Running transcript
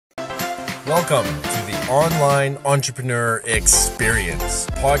Welcome to the Online Entrepreneur Experience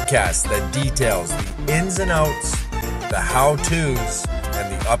podcast that details the ins and outs, the how-tos,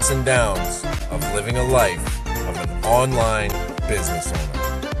 and the ups and downs of living a life of an online business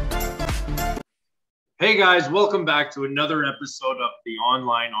owner. Hey guys, welcome back to another episode of the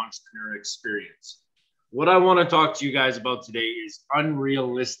Online Entrepreneur Experience. What I want to talk to you guys about today is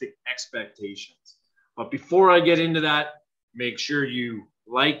unrealistic expectations. But before I get into that, make sure you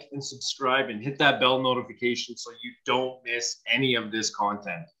like and subscribe and hit that bell notification so you don't miss any of this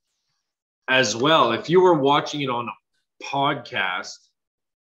content. As well, if you were watching it on a podcast,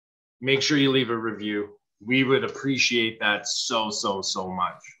 make sure you leave a review. We would appreciate that so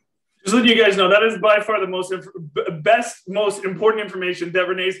much. Just letting you guys know, that is by far the most important information that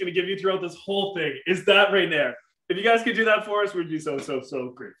Renee is going to give you throughout this whole thing, is that right there. If you guys could do that for us, we'd be so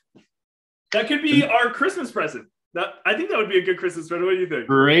great. That could be our Christmas present. I think that would be a good Christmas present. What do you think?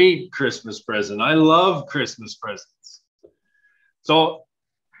 Great Christmas present. I love Christmas presents. So,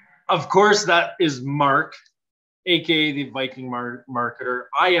 of course, that is Mark, aka the Viking marketer.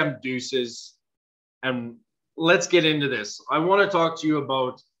 I am Dueces, and let's get into this. I want to talk to you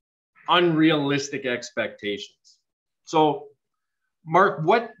about unrealistic expectations. So, Mark,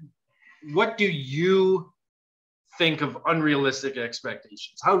 what do you think of unrealistic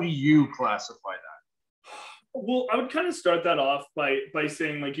expectations? How do you classify that? Well, I would kind of start that off by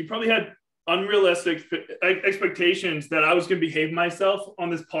saying, like, you probably had unrealistic expectations that I was going to behave myself on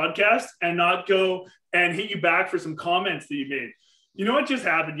this podcast and not go and hit you back for some comments that you made. You know what just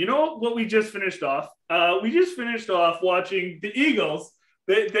happened? You know what we just finished off? We just finished off watching the Eagles.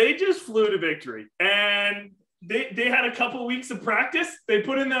 They just flew to victory, and they had a couple weeks of practice. They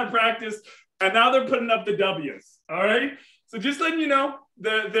put in that practice, and now they're putting up the W's. All right. So just letting you know,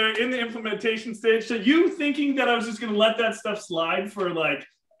 they're in the implementation stage. So you thinking that I was just going to let that stuff slide for like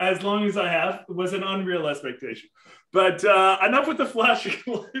as long as I have was an unreal expectation. But enough with the flashing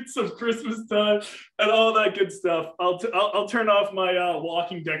lights of Christmas time and all that good stuff. I'll turn off my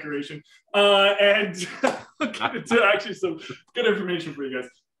walking decoration and get into actually some good information for you guys.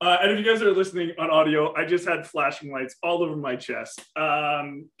 And if you guys are listening on audio, I just had flashing lights all over my chest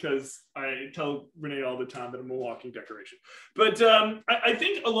because I tell Renee all the time that I'm a walking decoration. But I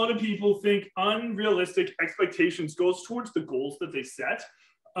think a lot of people think unrealistic expectations goes towards the goals that they set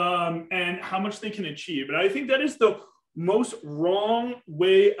and how much they can achieve. And I think that is the most wrong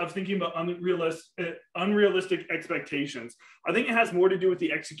way of thinking about unrealistic expectations. I think it has more to do with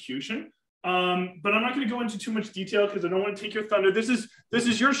the execution. But I'm not going to go into too much detail because I don't want to take your thunder. This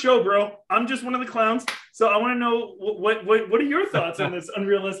is your show, bro. I'm just one of the clowns. So I want to know what are your thoughts on this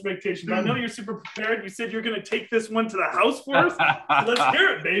unrealistic expectation? I know you're super prepared. You said you're going to take this one to the house for us. So let's hear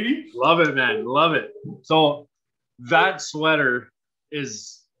it, baby. Love it, man. Love it. So that sweater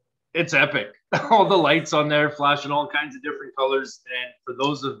it's epic. All the lights on there flashing all kinds of different colors. And for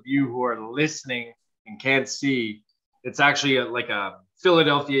those of you who are listening and can't see, it's actually like a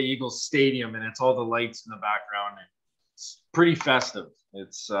Philadelphia Eagles stadium, and it's all the lights in the background. It's pretty festive.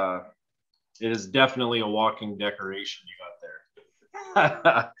 It is definitely a walking decoration you got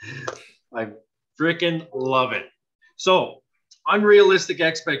there. I freaking love it. So unrealistic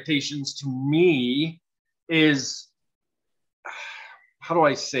expectations to me is, how do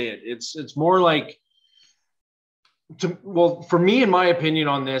I say it? It's more like, for me, in my opinion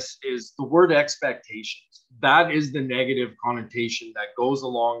on this, is the word expectations. That is the negative connotation that goes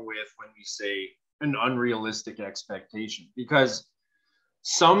along with when we say an unrealistic expectation, because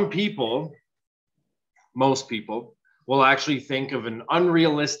most people will actually think of an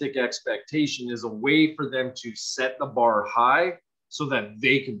unrealistic expectation as a way for them to set the bar high so that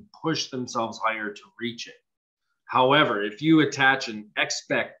they can push themselves higher to reach it. However, if you attach an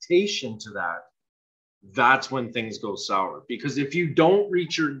expectation to that, that's when things go sour. Because if you don't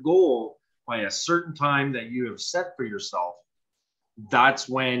reach your goal by a certain time that you have set for yourself, that's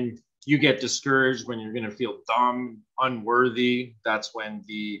when you get discouraged, when you're going to feel dumb, unworthy. That's when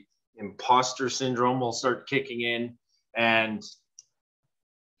the imposter syndrome will start kicking in. And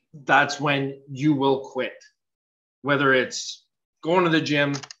that's when you will quit. Whether it's going to the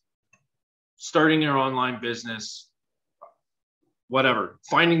gym, starting your online business, whatever,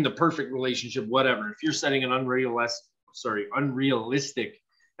 finding the perfect relationship, whatever. If you're setting an unrealistic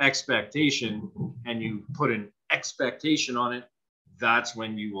expectation and you put an expectation on it, that's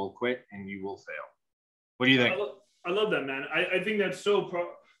when you will quit and you will fail. What do you think? I love that, man. I think that's so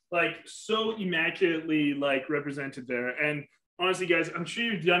immaculately represented there. And honestly, guys, I'm sure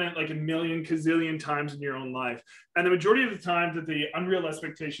you've done it like a million gazillion times in your own life. And the majority of the time that the unreal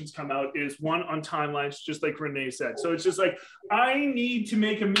expectations come out is one on timelines, just like Renee said. So it's just like, I need to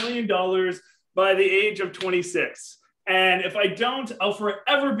make $1 million by the age of 26. And if I don't, I'll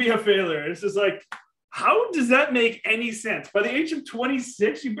forever be a failure. It's just like, how does that make any sense? By the age of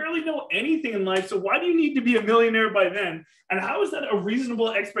 26, you barely know anything in life. So why do you need to be a millionaire by then? And how is that a reasonable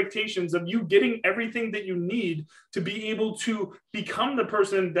expectations of you getting everything that you need to be able to become the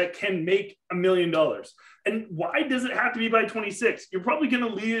person that can make $1 million? And why does it have to be by 26? You're probably going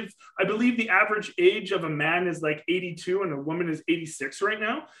to leave. I believe the average age of a man is like 82 and a woman is 86 right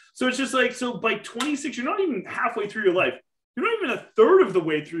now. So it's just like, so by 26, you're not even halfway through your life. You're not even a third of the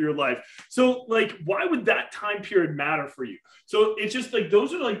way through your life. So like, why would that time period matter for you? So it's just like,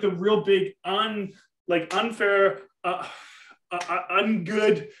 those are like the real big unfair,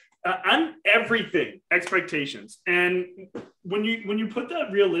 ungood, everything expectations. And when you put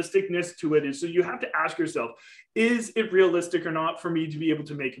that realisticness to it, is so you have to ask yourself, is it realistic or not for me to be able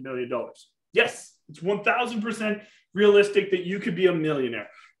to make $1 million? Yes, it's 1000% realistic that you could be a millionaire.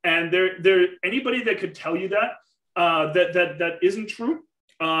 And there anybody that could tell you that that isn't true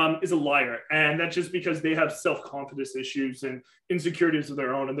is a liar. And that's just because they have self-confidence issues and insecurities of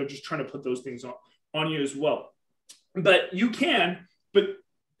their own, and they're just trying to put those things on you as well. But you can, but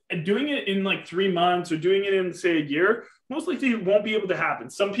doing it in like 3 months or doing it in, say, a year, most likely it won't be able to happen.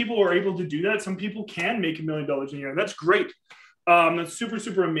 Some people are able to do that. Some people can make $1 million a year. And that's great. That's super,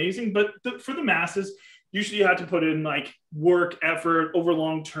 super amazing. But for the masses, usually you have to put in like work, effort over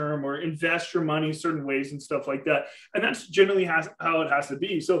long term, or invest your money certain ways and stuff like that. And that's generally how it has to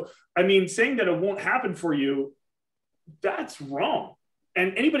be. So, I mean, saying that it won't happen for you, that's wrong.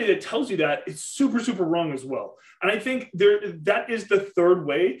 And anybody that tells you that is super, super wrong as well. And I think that is the third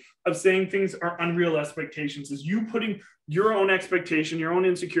way of saying things are unreal expectations, is you putting your own expectation, your own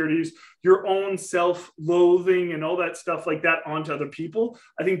insecurities, your own self-loathing and all that stuff like that onto other people.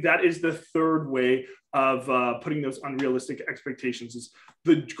 I think that is the third way of putting those unrealistic expectations. Is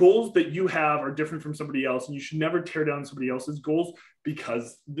the goals that you have are different from somebody else, and you should never tear down somebody else's goals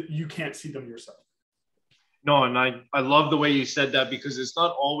because you can't see them yourself. No, and I love the way you said that, because it's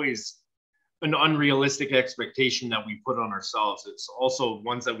not always an unrealistic expectation that we put on ourselves. It's also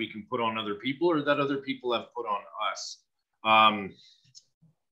ones that we can put on other people or that other people have put on us.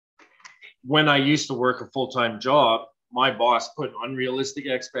 When I used to work a full-time job, my boss put unrealistic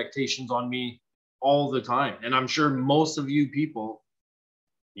expectations on me all the time. And I'm sure most of you people,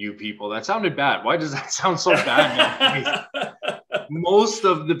 that sounded bad. Why does that sound so bad? Most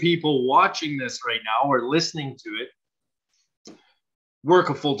of the people watching this right now or listening to it work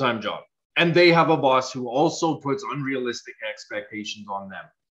a full-time job, and they have a boss who also puts unrealistic expectations on them.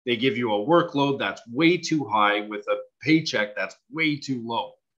 They give you a workload that's way too high with a paycheck that's way too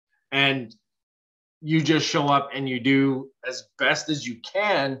low, and you just show up and you do as best as you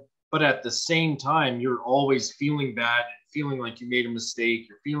can, but at the same time you're always feeling bad and feeling like you made a mistake.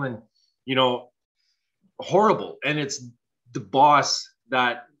 You're feeling, horrible, and it's the boss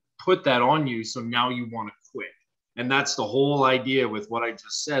that put that on you. So now you want to quit. And that's the whole idea with what I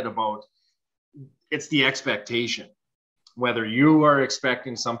just said about it's the expectation, whether you are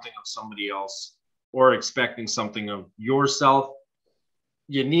expecting something of somebody else or expecting something of yourself.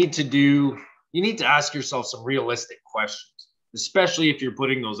 You need to ask yourself some realistic questions, especially if you're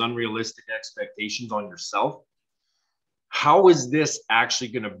putting those unrealistic expectations on yourself. How is this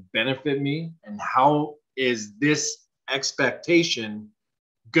actually going to benefit me? And how is this expectation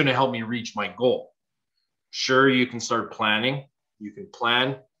going to help me reach my goal? Sure, you can start planning. You can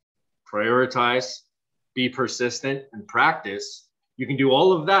plan, prioritize, be persistent, and practice. You can do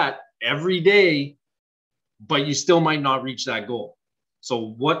all of that every day, but you still might not reach that goal. So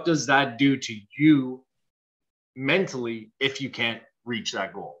what does that do to you mentally if you can't reach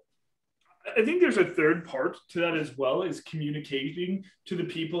that goal? I think there's a third part to that as well, is communicating to the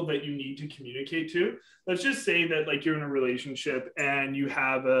people that you need to communicate to. Let's just say that like you're in a relationship and you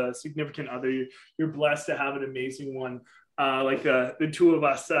have a significant other, you're blessed to have an amazing one, like the two of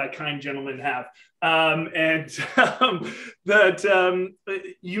us kind gentlemen have.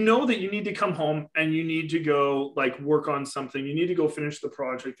 You know that you need to come home and you need to go like work on something. You need to go finish the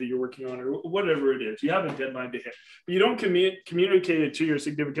project that you're working on or whatever it is. You have a deadline to hit, but you don't communicate it to your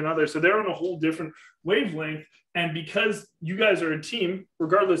significant other. So they're on a whole different wavelength. And because you guys are a team,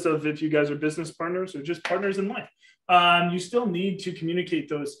 regardless of if you guys are business partners or just partners in life, you still need to communicate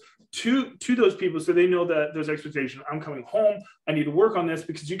those to those people so they know that there's expectation. I'm coming home. I need to work on this,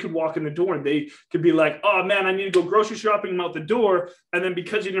 because you could walk in the door and they could be like, oh man, I need to go grocery shopping. I'm out the door. And then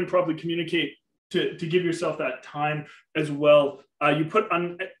because you didn't properly communicate to give yourself that time as well. You put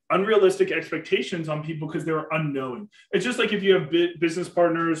unrealistic expectations on people because they're unknown. It's just like if you have business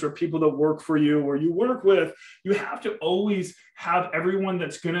partners or people that work for you or you work with, you have to always have everyone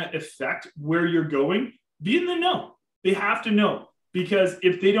that's going to affect where you're going be in the know. They have to know, because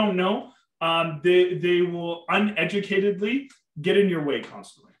if they don't know, they will uneducatedly get in your way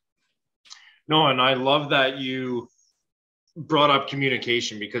constantly. No, and I love that you brought up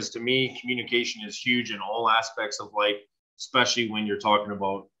communication, because to me, communication is huge in all aspects of life, especially when you're talking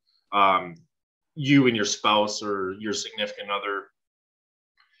about you and your spouse or your significant other.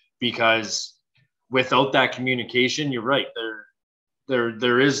 Because without that communication, you're right,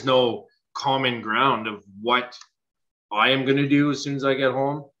 there is no common ground of what I am going to do as soon as I get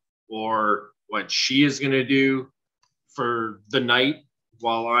home, or what she is going to do for the night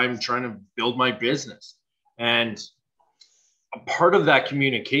while I'm trying to build my business. And a part of that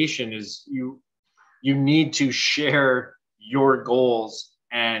communication is you need to share your goals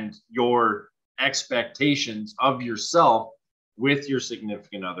and your expectations of yourself with your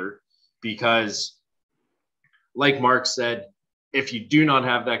significant other, because like Mark said, if you do not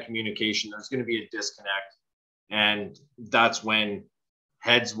have that communication, there's going to be a disconnect, and that's when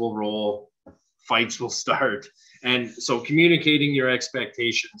heads will roll, fights will start. And so communicating your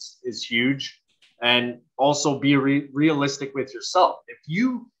expectations is huge. And also be realistic with yourself. If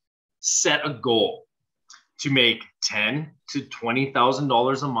you set a goal to make $10,000 to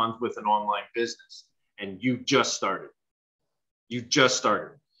 $20,000 a month with an online business, and you just started,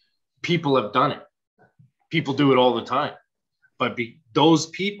 people have done it. People do it all the time. But those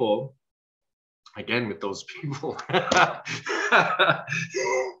people, again, with those people,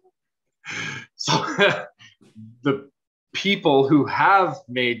 so the people who have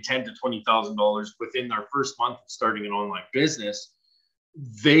made $10,000 to $20,000 within their first month of starting an online business,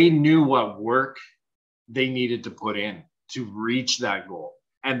 they knew what work they needed to put in to reach that goal,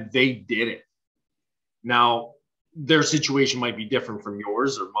 and they did it. Now, their situation might be different from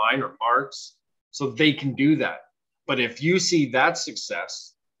yours or mine or Mark's, so they can do that. But if you see that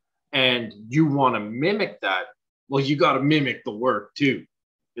success and you want to mimic that, well, you got to mimic the work too.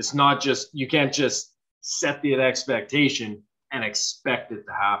 It's not just, you can't just set the expectation and expect it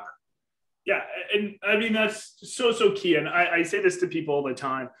to happen. Yeah. And I mean, that's so key. And I say this to people all the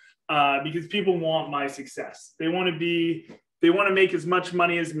time because people want my success. They want to make as much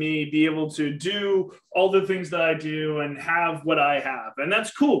money as me, be able to do all the things that I do and have what I have. And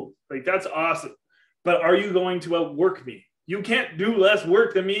that's cool. Like, that's awesome. But are you going to outwork me? You can't do less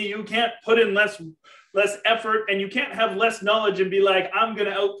work than me. You can't put in less effort, and you can't have less knowledge and be like, I'm going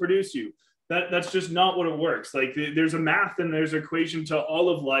to outproduce you. That's just not what it works. Like, there's a math and there's an equation to all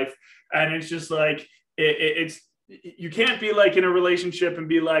of life. And it's just like, you can't be like in a relationship and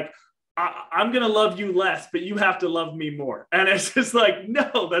be like, I'm going to love you less, but you have to love me more. And it's just like,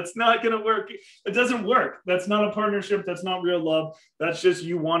 no, that's not going to work. It doesn't work. That's not a partnership. That's not real love. That's just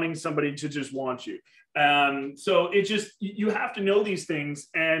you wanting somebody to just want you. So it just, you have to know these things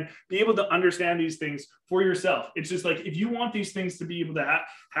and be able to understand these things for yourself. It's just like, if you want these things to be able to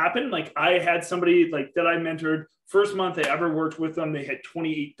happen, like I had somebody like that I mentored, first month I ever worked with them, they had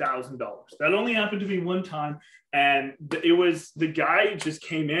 $28,000. That only happened to me one time. And it was, the guy just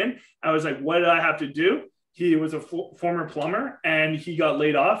came in. I was like, what did I have to do? He was a former plumber and he got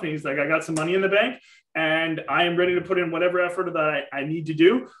laid off. And he's like, I got some money in the bank and I am ready to put in whatever effort that I need to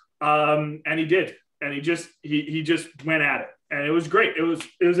do. And he did. And he just went at it. And it was great. It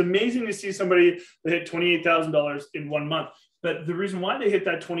was amazing to see somebody that hit $28,000 in 1 month. But the reason why they hit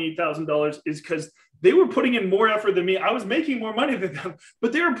that $28,000 is because they were putting in more effort than me. I was making more money than them,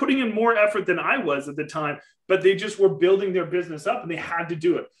 but they were putting in more effort than I was at the time. But they just were building their business up and they had to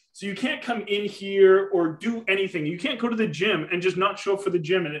do it. So you can't come in here or do anything. You can't go to the gym and just not show up for the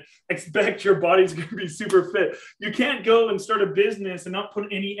gym and expect your body's going to be super fit. You can't go and start a business and not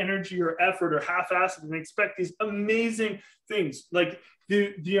put any energy or effort or half-ass it and expect these amazing things. Like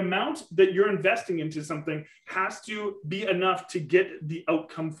the amount that you're investing into something has to be enough to get the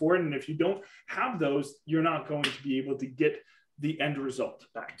outcome for it. And if you don't have those, you're not going to be able to get the end result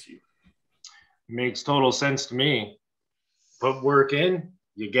back to you. Makes total sense to me. Put work in,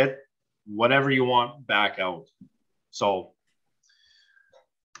 you get whatever you want back out. So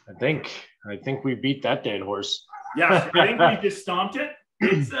I think we beat that dead horse. Yeah, I think we just stomped it.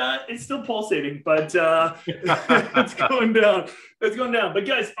 It's still pulsating, but it's going down. It's going down. But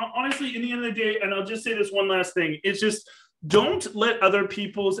guys, honestly, in the end of the day, and I'll just say this one last thing, it's just don't let other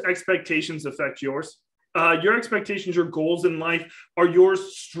people's expectations affect yours. Your expectations, your goals in life are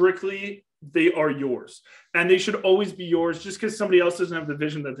yours strictly they are yours, and they should always be yours. Just because somebody else doesn't have the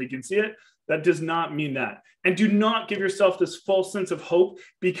vision that they can see it, that does not mean that. And do not give yourself this false sense of hope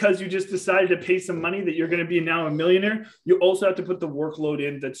because you just decided to pay some money that you're going to be now a millionaire. You also have to put the workload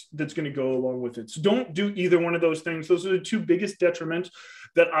in that's going to go along with it. So don't do either one of those things. Those are the two biggest detriments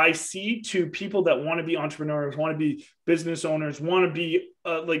that I see to people that want to be entrepreneurs, want to be business owners, want to be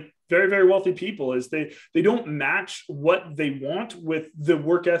like very, very wealthy people, is they don't match what they want with the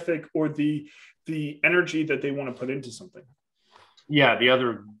work ethic or the energy that they want to put into something. Yeah, the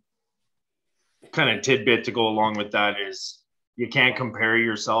other kind of tidbit to go along with that is you can't compare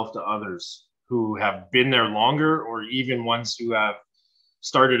yourself to others who have been there longer, or even ones who have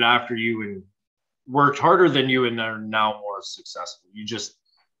started after you and worked harder than you and are now more successful. You just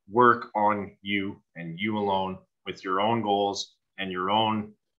work on you and you alone with your own goals and your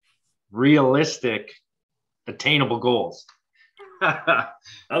own realistic, attainable goals. I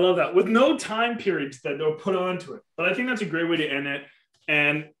love that, with no time periods that they'll put onto it. But I think that's a great way to end it.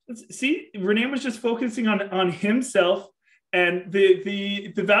 And see, Renee was just focusing on himself and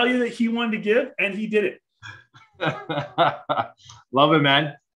the value that he wanted to give, and he did it. Love it,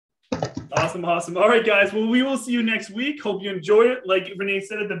 man. Awesome. All right, guys. Well, we will see you next week. Hope you enjoyed it. Like Renee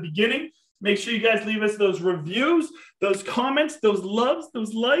said at the beginning, make sure you guys leave us those reviews, those comments, those loves,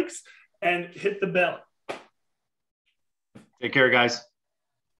 those likes, and hit the bell. Take care, guys.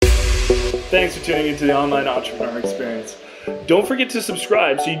 Thanks for tuning into the Online Entrepreneur Experience. Don't forget to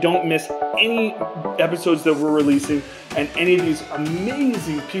subscribe so you don't miss any episodes that we're releasing and any of these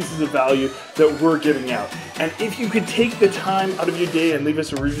amazing pieces of value that we're giving out. And if you could take the time out of your day and leave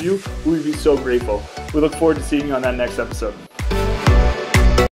us a review, we'd be so grateful. We look forward to seeing you on that next episode.